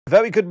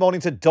Very good morning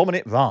to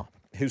Dominic Raab,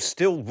 who's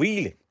still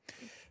reeling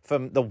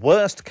from the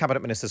worst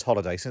cabinet minister's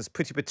holiday since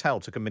Priti Patel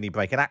took a mini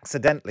break and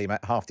accidentally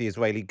met half the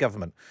Israeli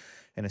government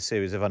in a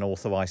series of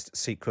unauthorised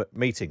secret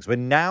meetings. We're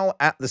now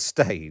at the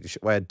stage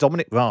where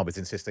Dominic Raab is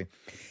insisting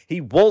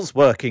he was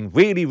working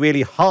really,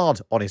 really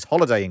hard on his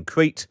holiday in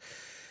Crete,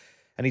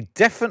 and he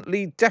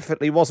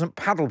definitely wasn't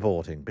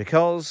paddleboarding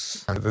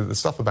because... And the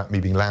stuff about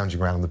me being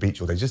lounging around on the beach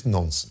all day, just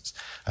nonsense.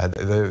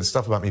 The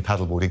stuff about me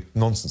paddleboarding,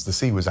 nonsense. The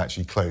sea was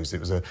actually closed. It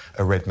was a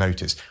red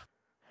notice.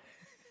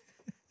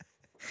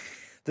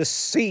 The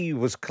sea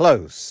was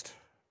closed.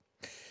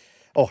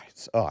 All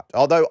right.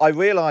 Although I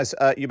realise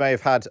you may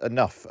have had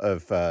enough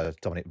of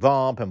Dominic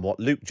Raab and what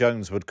Luke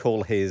Jones would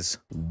call his...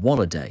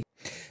 Walladay.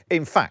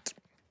 In fact,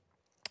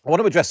 I want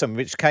to address something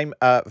which came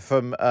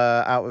from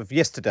out of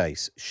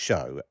yesterday's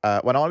show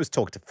when I was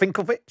talking to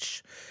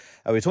Finkelvich.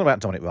 We were talking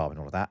about Dominic Raab and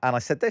all of that, and I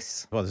said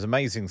this. Well, there's an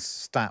amazing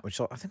stat, which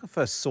I think I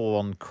first saw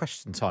on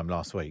Question Time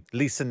last week.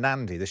 Lisa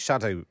Nandy, the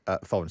shadow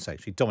Foreign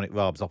Secretary, Dominic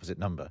Raab's opposite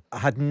number,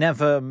 had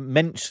never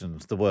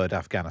mentioned the word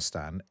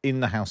Afghanistan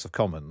in the House of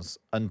Commons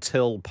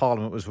until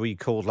Parliament was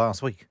recalled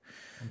last week.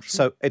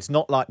 So it's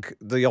not like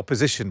the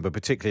opposition were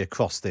particularly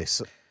across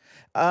this.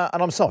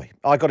 And I'm sorry,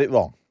 I got it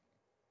wrong.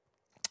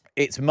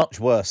 It's much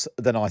worse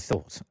than I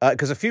thought,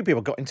 because a few people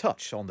got in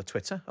touch on the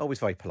Twitter, always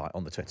very polite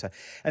on the Twitter,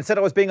 and said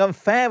I was being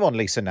unfair on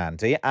Lisa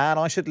Nandy and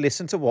I should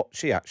listen to what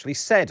she actually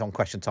said on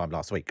Question Time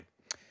last week.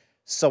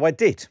 So I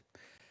did.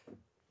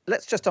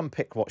 Let's just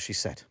unpick what she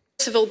said.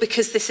 First of all,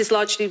 because this has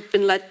largely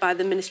been led by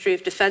the Ministry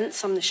of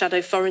Defence. I'm the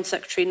Shadow Foreign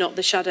Secretary, not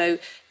the Shadow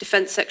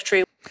Defence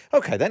Secretary.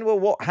 OK, then, well,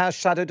 what has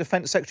Shadow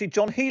Defence Secretary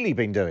John Healey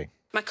been doing?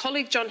 My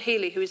colleague John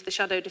Healey, who is the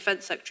Shadow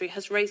Defence Secretary,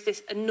 has raised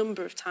this a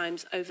number of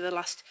times over the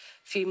last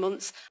few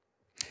months.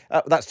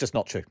 That's just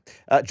not true.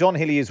 John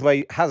Healey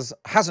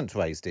hasn't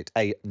raised it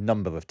a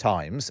number of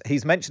times.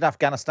 He's mentioned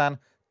Afghanistan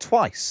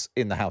twice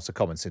in the House of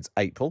Commons since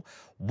April.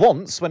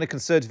 Once when a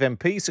Conservative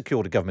MP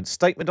secured a government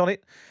statement on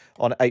it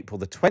on April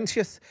the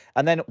 20th,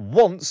 and then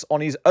once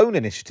on his own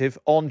initiative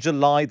on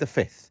July the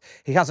 5th.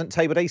 He hasn't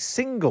tabled a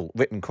single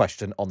written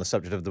question on the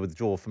subject of the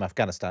withdrawal from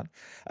Afghanistan.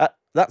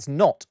 That's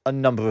not a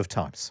number of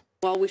times.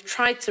 Well, we've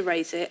tried to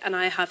raise it, and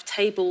I have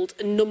tabled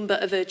a number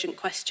of urgent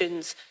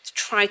questions to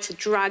try to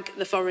drag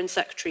the Foreign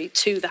Secretary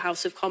to the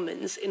House of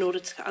Commons in order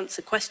to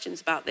answer questions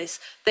about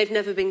this. They've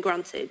never been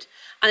granted.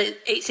 And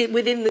it's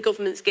within the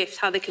government's gift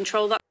how they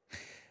control that.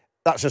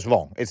 That's just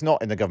wrong. It's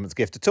not in the government's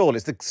gift at all.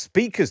 It's the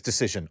Speaker's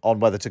decision on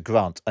whether to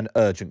grant an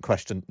urgent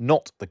question,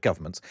 not the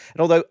government's. And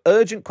although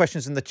urgent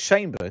questions in the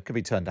chamber can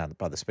be turned down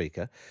by the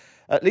Speaker,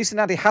 Lisa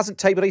Nandy hasn't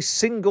tabled a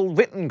single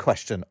written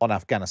question on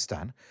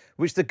Afghanistan,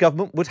 which the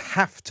government would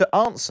have to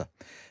answer.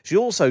 She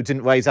also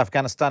didn't raise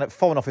Afghanistan at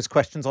Foreign Office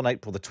questions on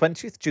April the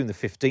 20th, June the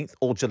 15th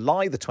or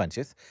July the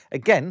 20th.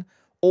 Again,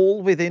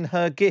 all within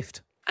her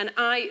gift. And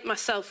I,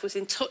 myself, was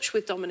in touch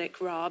with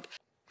Dominic Raab.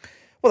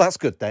 Well, that's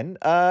good then.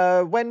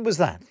 When was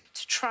that?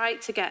 To try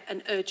to get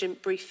an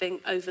urgent briefing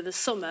over the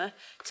summer,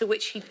 to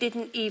which he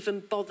didn't even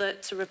bother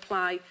to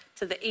reply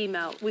to the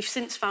email. We've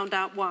since found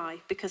out why,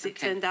 because it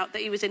turned out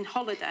that he was in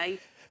holiday.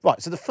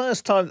 Right, so the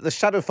first time that the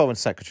Shadow Foreign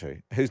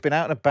Secretary, who's been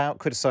out and about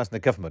criticising the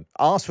government,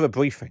 asked for a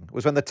briefing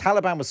was when the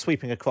Taliban was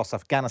sweeping across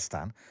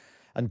Afghanistan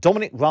and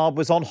Dominic Raab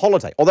was on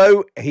holiday,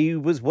 although he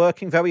was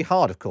working very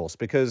hard, of course,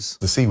 because...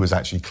 The sea was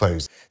actually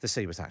closed. The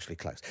sea was actually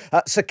closed.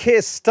 Sir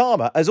Keir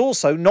Starmer has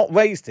also not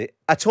raised it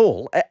at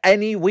all at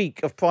any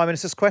week of Prime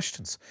Minister's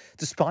questions,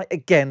 despite,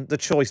 again, the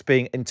choice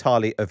being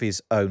entirely of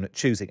his own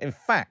choosing. In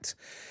fact,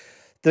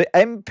 the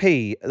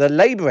MP, the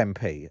Labour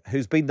MP,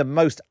 who's been the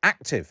most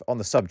active on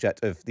the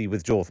subject of the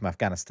withdrawal from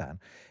Afghanistan,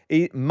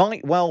 it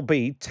might well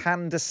be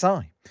Tan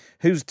Desai,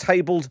 who's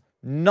tabled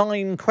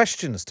 9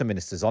 questions to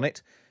ministers on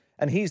it,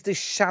 and he's the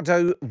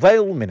shadow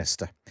rail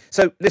minister.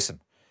 So, listen,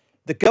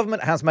 the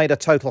government has made a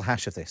total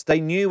hash of this.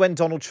 They knew when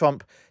Donald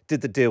Trump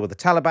did the deal with the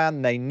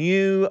Taliban. They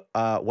knew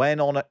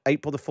when on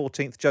April the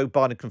 14th, Joe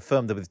Biden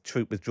confirmed the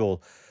troop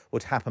withdrawal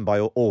would happen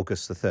by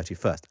August the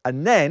 31st.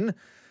 And then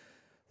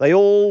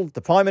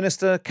the Prime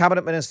Minister,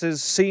 Cabinet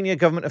Ministers, senior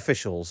government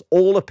officials,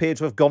 all appeared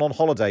to have gone on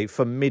holiday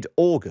from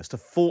mid-August, a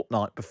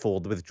fortnight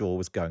before the withdrawal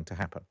was going to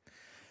happen.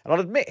 And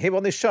I'll admit, here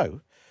on this show,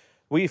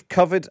 we've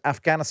covered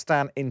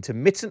Afghanistan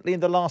intermittently in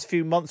the last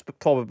few months, but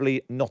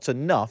probably not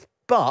enough.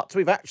 But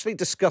we've actually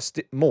discussed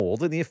it more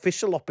than the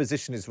official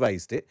opposition has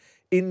raised it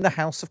in the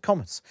House of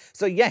Commons.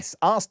 So, yes,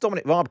 ask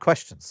Dominic Raab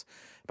questions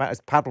about his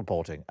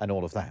paddleboarding and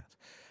all of that.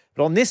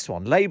 But on this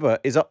one, Labour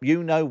is up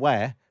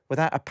you-know-where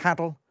without a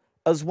paddle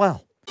as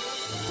well.